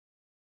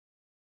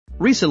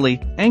Recently,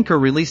 Anker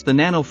released the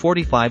Nano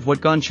 45W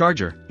GaN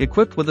Charger,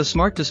 equipped with a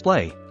smart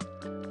display.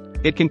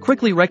 It can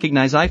quickly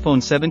recognize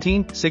iPhone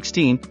 17,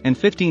 16, and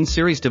 15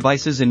 series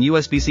devices and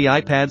USB-C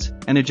iPads,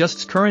 and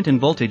adjusts current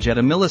and voltage at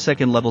a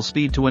millisecond-level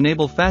speed to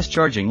enable fast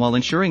charging while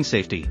ensuring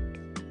safety.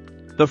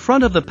 The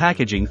front of the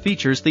packaging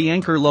features the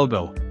Anker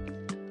logo.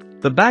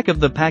 The back of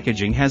the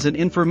packaging has an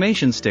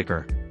information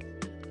sticker.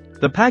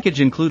 The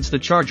package includes the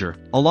charger,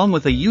 along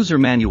with a user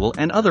manual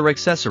and other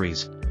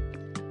accessories.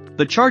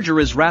 The charger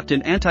is wrapped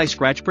in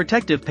anti-scratch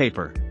protective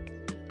paper.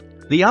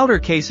 The outer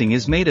casing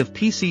is made of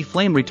PC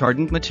flame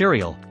retardant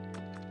material.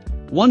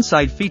 One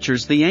side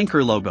features the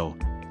Anker logo.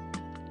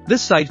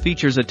 This side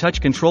features a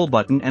touch control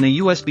button and a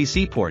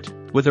USB-C port,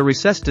 with a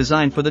recessed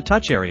design for the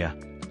touch area.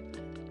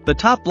 The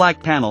top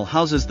black panel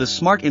houses the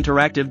smart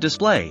interactive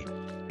display.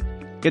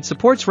 It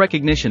supports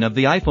recognition of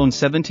the iPhone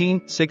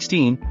 17,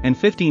 16, and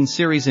 15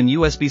 series and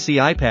USB-C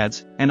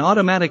iPads, and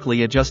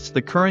automatically adjusts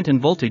the current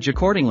and voltage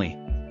accordingly.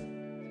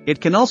 It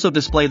can also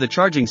display the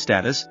charging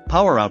status,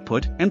 power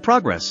output, and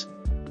progress.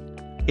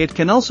 It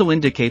can also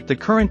indicate the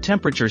current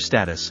temperature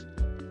status.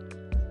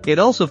 It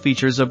also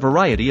features a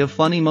variety of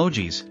fun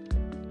emojis.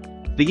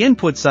 The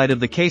input side of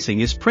the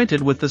casing is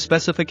printed with the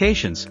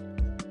specifications.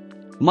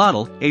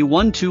 Model,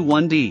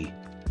 A121D.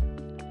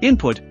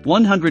 Input,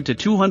 100 to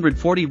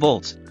 240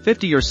 volts,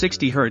 50 or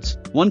 60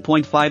 Hz,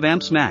 1.5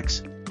 amps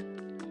max.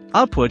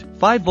 Output,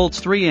 5 volts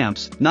 3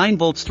 amps, 9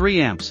 volts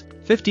 3 amps,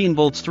 15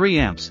 volts 3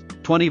 amps,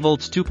 20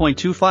 volts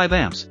 2.25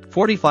 amps,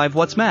 45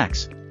 watts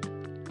max.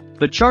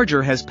 The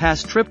charger has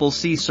passed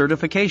CCC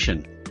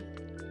certification.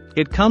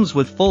 It comes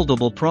with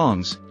foldable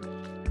prongs.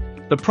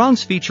 The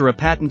prongs feature a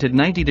patented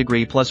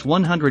 90° plus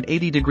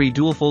 180°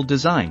 dual-fold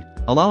design,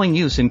 allowing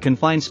use in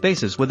confined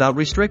spaces without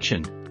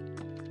restriction.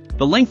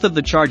 The length of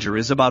the charger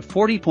is about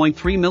 40.3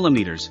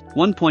 mm,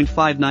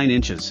 1.59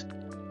 inches.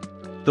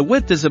 The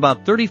width is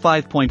about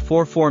 35.44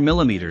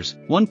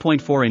 mm,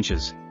 1.4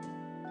 inches.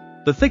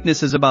 The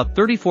thickness is about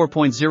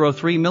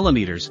 34.03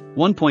 mm,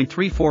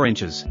 1.34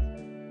 inches.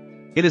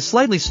 It is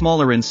slightly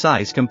smaller in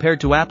size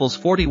compared to Apple's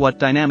 40-watt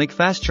dynamic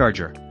fast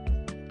charger.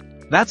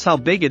 That's how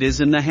big it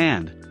is in the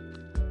hand.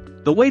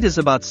 The weight is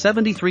about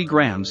 73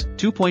 grams,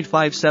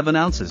 2.57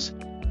 ounces.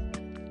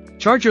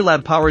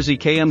 ChargerLAB Power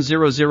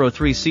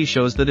ZKM003C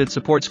shows that it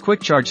supports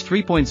Quick Charge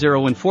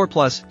 3.0 and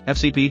 4+,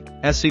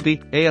 FCP,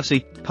 SCP,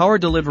 AFC, Power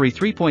Delivery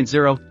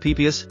 3.0,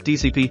 PPS,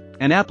 DCP,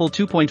 and Apple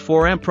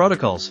 2.4 amp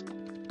protocols.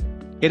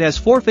 It has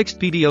 4 fixed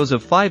PDOs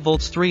of 5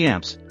 volts 3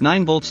 amps,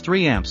 9 volts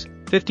 3 amps,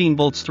 15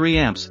 volts 3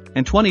 amps,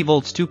 and 20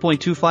 volts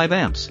 2.25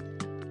 amps.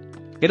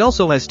 It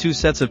also has 2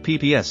 sets of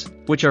PPS,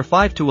 which are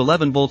 5 to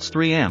 11 volts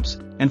 3 amps,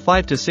 and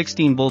 5 to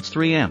 16 volts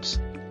 3 amps.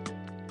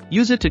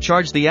 Use it to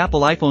charge the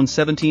Apple iPhone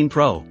 17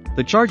 Pro.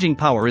 The charging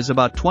power is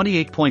about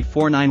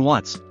 28.49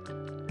 watts.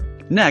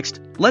 Next,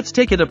 let's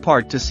take it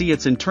apart to see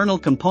its internal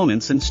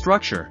components and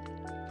structure.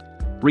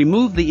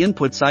 Remove the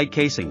input side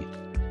casing.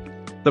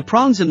 The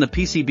prongs in the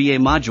PCBA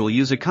module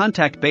use a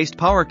contact-based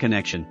power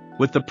connection,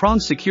 with the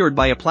prongs secured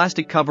by a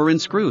plastic cover and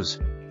screws.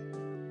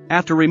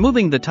 After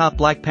removing the top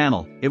black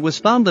panel, it was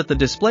found that the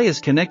display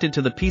is connected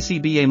to the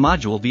PCBA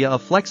module via a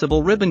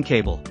flexible ribbon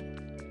cable.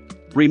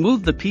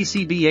 Remove the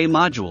PCBA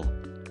module.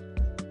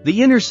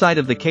 The inner side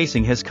of the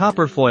casing has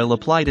copper foil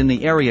applied in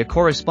the area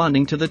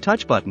corresponding to the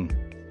touch button.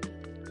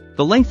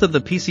 The length of the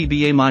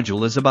PCBA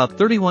module is about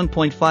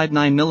 31.59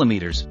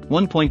 mm,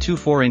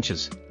 1.24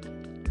 inches.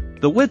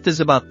 The width is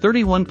about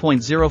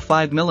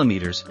 31.05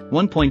 mm,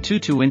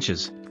 1.22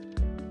 inches.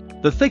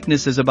 The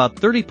thickness is about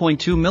 30.2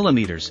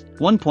 mm,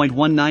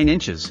 1.19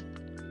 inches.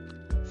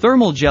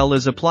 Thermal gel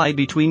is applied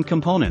between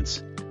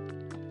components.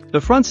 The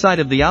front side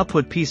of the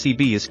output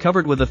PCB is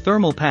covered with a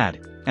thermal pad,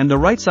 and the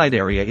right side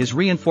area is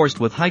reinforced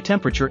with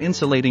high-temperature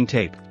insulating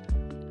tape.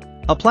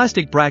 A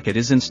plastic bracket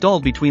is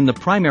installed between the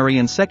primary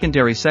and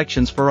secondary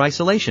sections for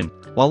isolation,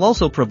 while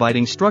also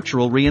providing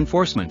structural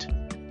reinforcement.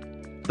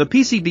 The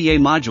PCBA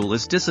module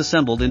is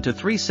disassembled into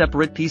 3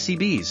 separate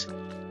PCBs.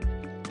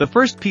 The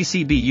first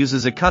PCB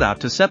uses a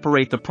cutout to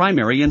separate the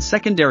primary and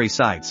secondary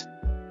sides.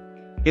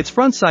 Its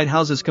front side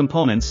houses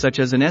components such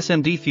as an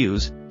SMD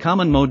fuse,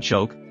 common mode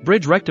choke,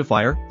 bridge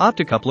rectifier,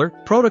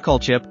 optocoupler, protocol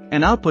chip,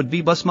 and output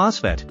V-bus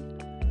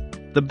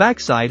MOSFET. The back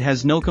side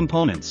has no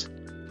components.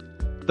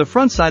 The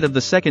front side of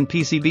the second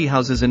PCB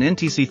houses an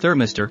NTC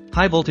thermistor,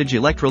 high-voltage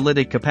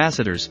electrolytic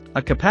capacitors,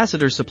 a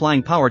capacitor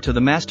supplying power to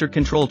the master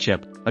control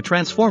chip, a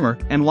transformer,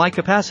 and Y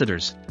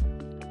capacitors.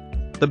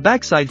 The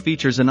back side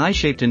features an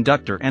I-shaped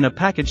inductor and a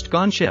packaged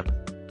GaN chip.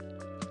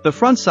 The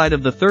front side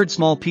of the third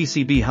small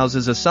PCB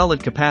houses a solid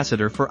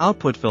capacitor for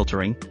output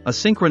filtering, a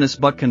synchronous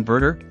buck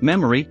converter,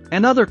 memory,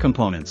 and other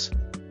components.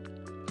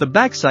 The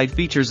backside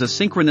features a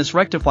synchronous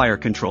rectifier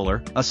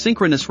controller, a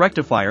synchronous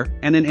rectifier,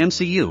 and an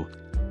MCU.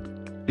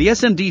 The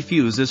SMD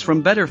fuse is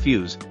from Better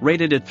Fuse,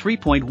 rated at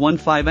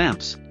 3.15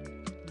 amps.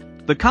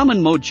 The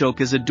common mode choke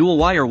is a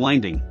dual-wire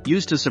winding,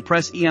 used to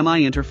suppress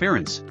EMI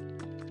interference.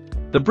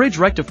 The bridge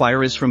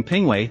rectifier is from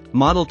Pingway,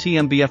 model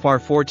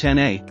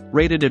TMBFR410A,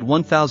 rated at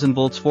 1000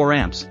 volts 4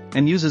 amps,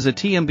 and uses a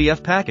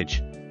TMBF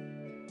package.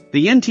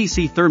 The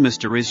NTC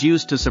thermistor is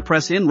used to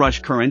suppress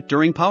inrush current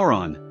during power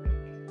on.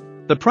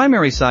 The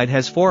primary side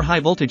has 4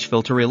 high-voltage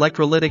filter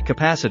electrolytic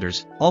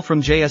capacitors, all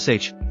from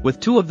JSH, with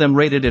 2 of them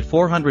rated at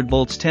 400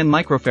 volts 10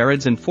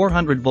 microfarads and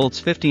 400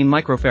 volts 15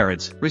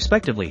 microfarads,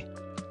 respectively.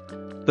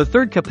 The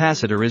third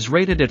capacitor is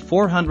rated at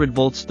 400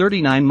 volts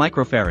 39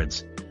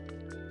 microfarads.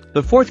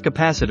 The fourth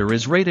capacitor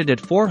is rated at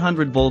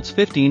 400 volts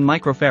 15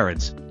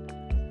 microfarads.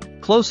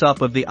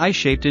 Close-up of the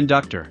eye-shaped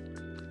inductor.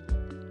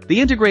 The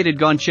integrated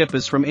GaN chip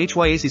is from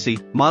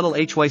HYACC, model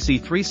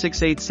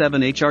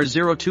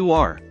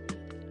HYC3687HR02R.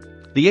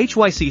 The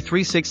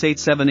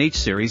HYC3687H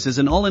series is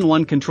an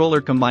all-in-one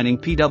controller combining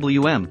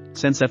PWM,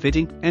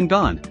 sense-fitting, and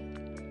GaN.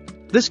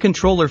 This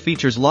controller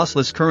features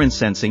lossless current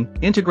sensing,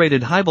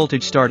 integrated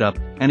high-voltage startup,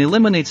 and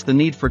eliminates the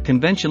need for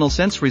conventional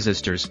sense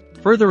resistors,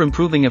 further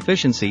improving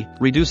efficiency,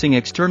 reducing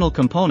external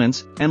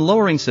components, and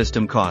lowering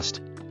system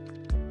cost.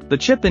 The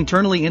chip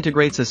internally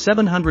integrates a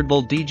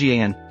 700-volt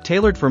DGAN,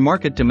 tailored for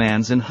market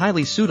demands and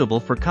highly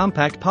suitable for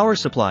compact power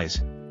supplies.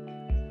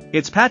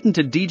 Its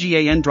patented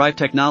DGAN drive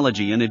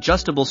technology and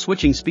adjustable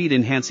switching speed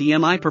enhance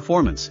EMI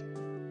performance.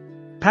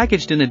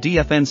 Packaged in a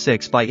DFN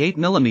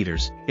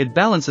 6x8mm, it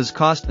balances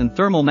cost and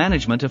thermal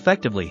management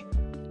effectively.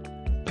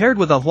 Paired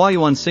with a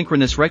Huayuan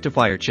synchronous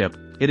rectifier chip,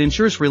 it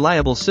ensures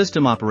reliable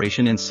system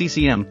operation in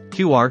CCM,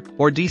 QR,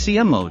 or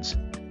DCM modes.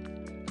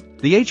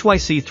 The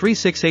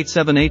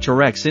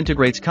HYC3687HRX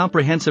integrates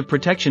comprehensive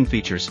protection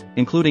features,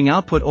 including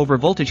output over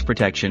voltage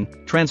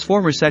protection,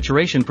 transformer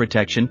saturation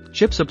protection,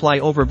 chip supply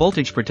over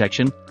voltage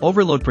protection,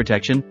 overload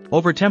protection,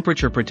 over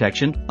temperature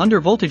protection, under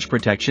voltage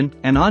protection,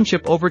 and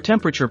on-chip over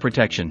temperature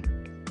protection.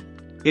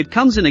 It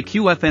comes in a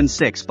QFN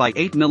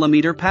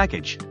 6x8mm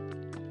package.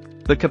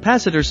 The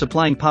capacitor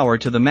supplying power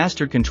to the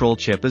master control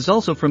chip is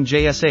also from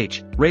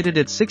JSH, rated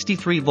at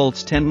 63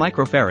 volts 10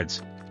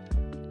 microfarads.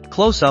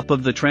 Close-up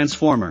of the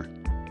transformer.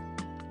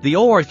 The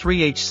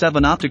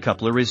OR3H7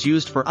 optocoupler is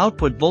used for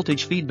output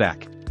voltage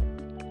feedback.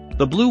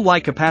 The blue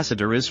Y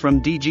capacitor is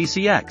from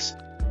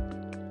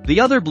DGCX.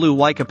 The other blue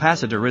Y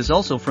capacitor is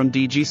also from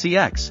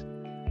DGCX.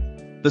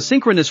 The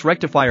synchronous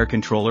rectifier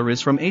controller is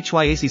from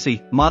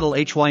HYACC, model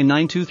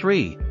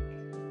HY923.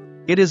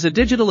 It is a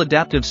digital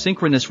adaptive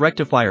synchronous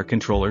rectifier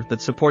controller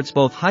that supports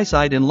both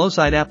high-side and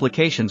low-side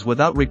applications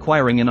without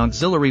requiring an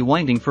auxiliary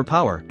winding for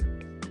power.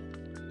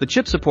 The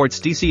chip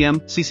supports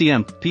DCM,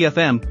 CCM,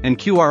 PFM, and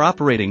QR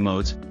operating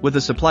modes, with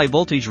a supply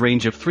voltage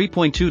range of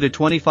 3.2 to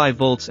 25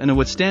 volts and a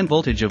withstand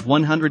voltage of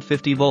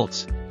 150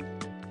 volts.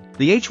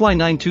 The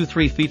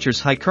HY923 features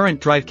high current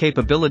drive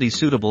capability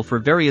suitable for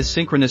various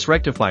synchronous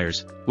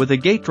rectifiers, with a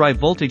gate drive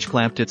voltage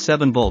clamped at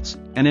 7 volts,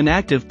 and an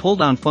active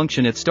pull-down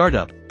function at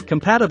startup,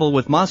 compatible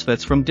with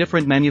MOSFETs from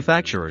different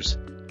manufacturers.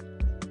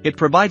 It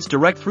provides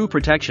direct-through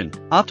protection,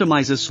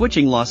 optimizes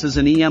switching losses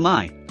in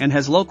EMI, and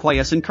has low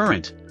quiescent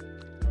current.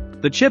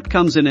 The chip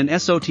comes in an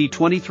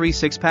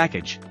SOT236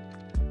 package.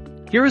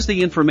 Here is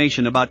the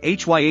information about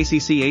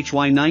HYACC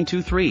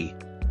HY923.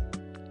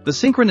 The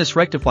synchronous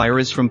rectifier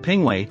is from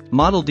Pingwei,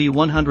 model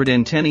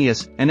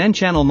D110ES, an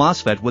N-channel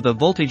MOSFET with a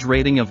voltage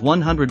rating of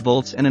 100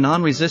 volts and an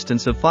on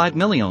resistance of 5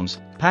 milliohms,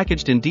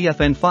 packaged in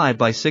DFN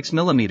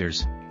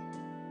 5x6mm.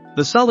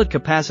 The solid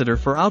capacitor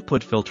for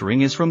output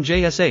filtering is from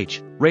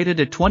JSH,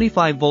 rated at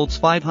 25 volts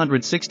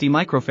 560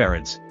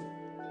 microfarads.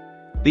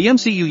 The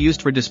MCU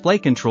used for display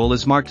control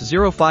is marked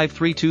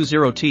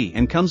 05320T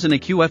and comes in a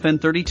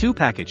QFN32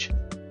 package.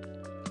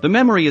 The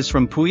memory is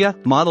from Puya,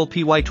 model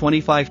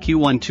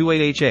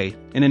PY25Q128HA,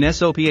 in an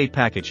SOP8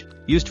 package,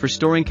 used for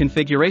storing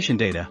configuration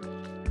data.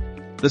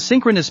 The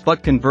synchronous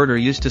buck converter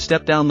used to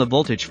step down the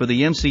voltage for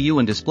the MCU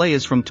and display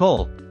is from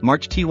Toll,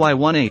 marked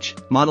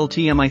TY1H, model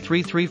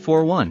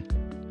TMI3341.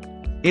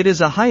 It is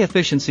a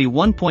high-efficiency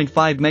 1.5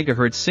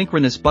 MHz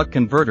synchronous buck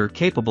converter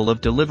capable of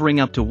delivering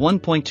up to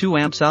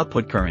 1.2 amps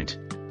output current.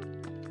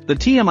 The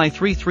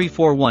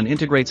TMI3341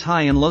 integrates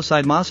high and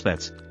low-side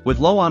MOSFETs, with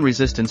low on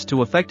resistance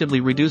to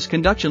effectively reduce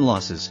conduction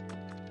losses.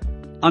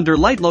 Under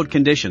light load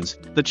conditions,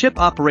 the chip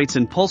operates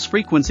in pulse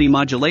frequency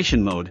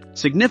modulation mode,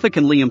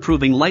 significantly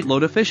improving light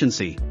load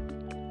efficiency.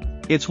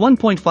 Its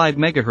 1.5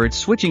 MHz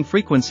switching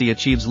frequency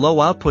achieves low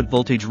output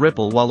voltage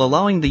ripple while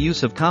allowing the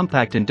use of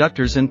compact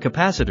inductors and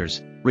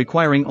capacitors,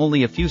 requiring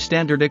only a few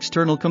standard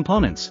external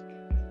components.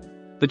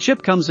 The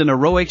chip comes in a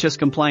RoHS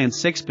compliant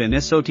 6-pin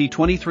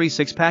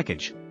SOT236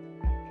 package.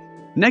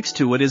 Next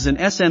to it is an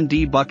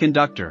SMD buck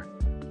inductor.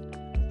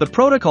 The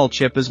protocol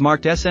chip is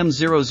marked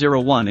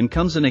SM001 and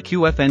comes in a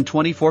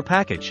QFN24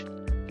 package.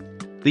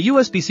 The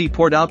USB-C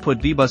port output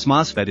VBus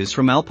MOSFET is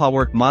from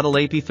Alpower, model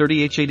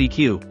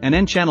AP30H80Q, an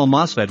N-channel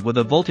MOSFET with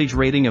a voltage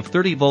rating of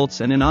 30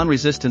 volts and an on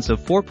resistance of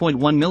 4.1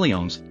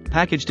 milliohms,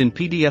 packaged in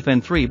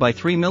PDFN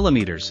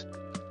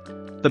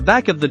 3x3mm. The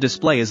back of the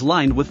display is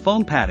lined with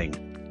foam padding.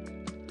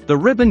 The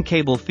ribbon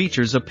cable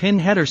features a pin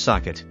header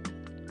socket.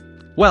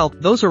 Well,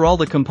 those are all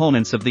the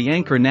components of the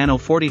Anker Nano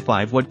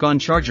 45W GaN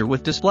Charger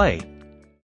with display.